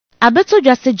Abeto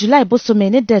dwase July bosome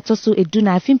ne deto so edu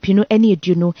na afimpino ene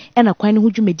edu no ena kwan ne ho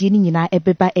dwumadi ni nyina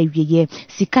ebeba awieye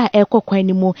sika ekokwan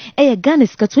ni mu eye Ghana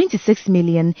sika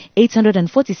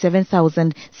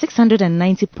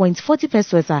 26,847,690.40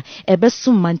 pesos a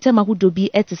ebesum mantema hudobi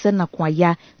etese na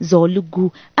kwaya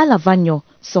zolugu alavanyo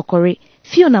sokore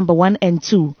fio number 1 and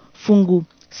 2 fungu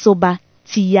soba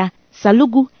tia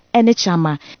salugu ene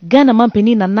chama Ghana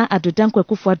mampeni Nana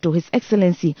Akufo-Addo His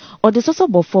Excellency or the soso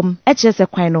bofom echese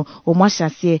kwan no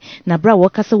omahyasie na bra wo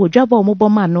kasa wodwaba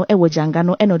omoboma no ewo janga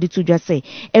no eno de tudwa se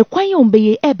ekwan ye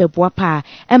ombeye ebeboa pa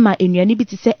ema enuane bi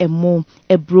tise emo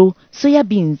ebro soya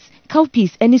beans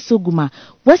cowpeas ene soguma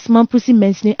Westman pusi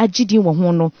mensini agidi wo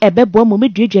ho no ebeboa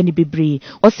momeduadua ni bebre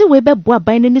o se we beboa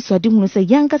ban ne so ade hunu se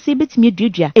yanka se betimi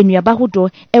aduadua enuaba hodo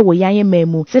ewo yan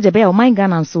mamu se de be o man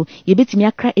Ghana so ye betimi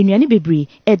akra enuane bebre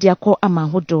e de akọ ama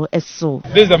hodo eso.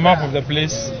 This is the map of the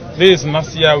place. This is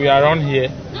Nasia, we are around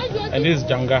here, and this is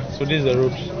Janga, so this is the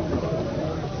road.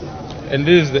 And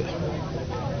this is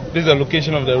the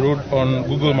location of the road on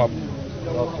Google Map.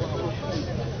 Okay.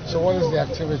 So what is the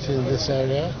activity in this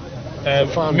area?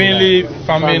 Mainly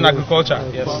farming, agriculture.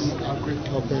 Yes.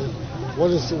 Okay.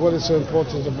 What is so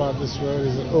important about this road?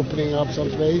 Is it opening up some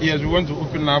place? Yes, we want to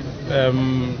open up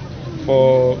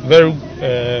for very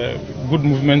good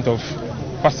movement of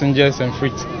passengers and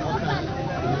freight.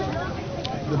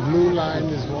 The blue line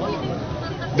is what?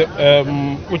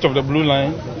 Which of the blue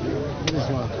line? This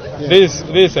one. Yes.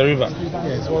 This is a river.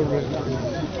 Yes, one river.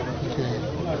 Okay.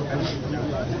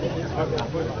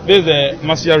 This is the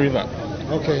Nasia River.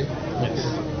 Okay. Yes.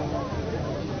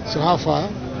 So how far?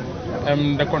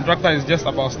 The contractor is just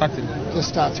about starting. Just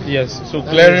starting. Yes. So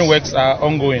clearing works are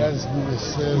ongoing. That's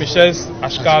Michelle's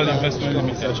Ashkal Investment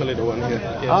Limited. Actually, the one here.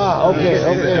 Yes. Ah, okay,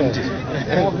 okay.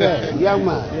 Okay, young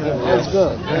man. That's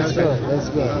good. That's good. That's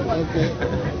good. Okay.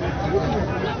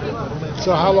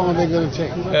 So how long are they going to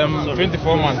take?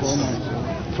 24 months.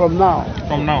 From now.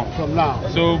 From now. From now.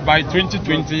 So by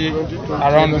 2020,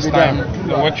 around this time,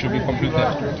 the work should be completed.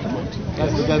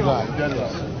 That's the deadline.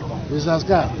 Mr.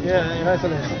 Askar? Yeah,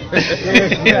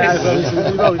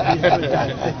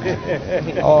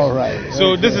 all right.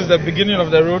 So this is the beginning of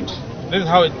the road. This is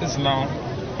how it is now.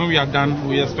 When we are done,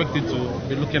 we expect it to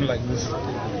be looking like this.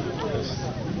 Yes.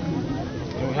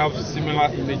 And we have similar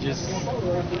images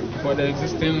for the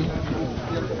existing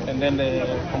and then the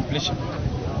completion.